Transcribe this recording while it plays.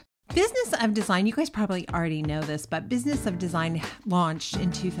Business of Design, you guys probably already know this, but Business of Design launched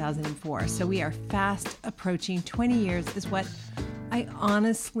in 2004. So we are fast approaching 20 years is what I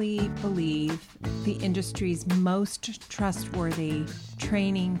honestly believe the industry's most trustworthy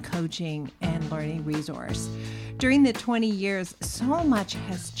training, coaching, and learning resource. During the 20 years, so much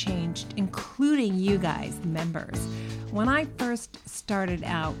has changed, including you guys, the members. When I first started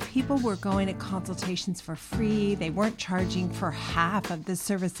out, people were going to consultations for free. They weren't charging for half of the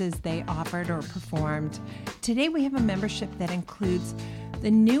services they offered or performed. Today, we have a membership that includes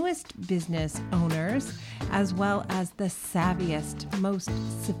the newest business owners, as well as the savviest, most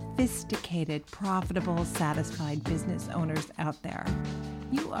sophisticated, profitable, satisfied business owners out there.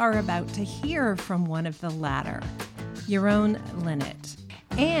 You are about to hear from one of the latter, Yaron Linnet.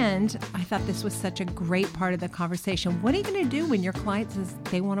 And I thought this was such a great part of the conversation. What are you going to do when your client says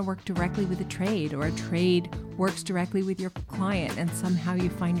they want to work directly with a trade, or a trade works directly with your client and somehow you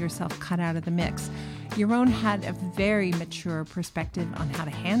find yourself cut out of the mix? Yaron had a very mature perspective on how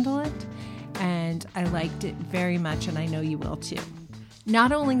to handle it, and I liked it very much, and I know you will too.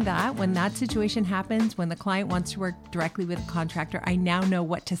 Not only that, when that situation happens, when the client wants to work directly with a contractor, I now know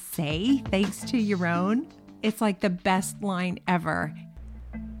what to say thanks to Yaron. It's like the best line ever.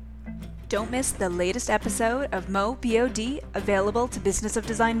 Don't miss the latest episode of Mo BOD, available to Business of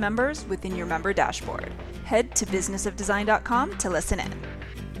Design members within your member dashboard. Head to businessofdesign.com to listen in.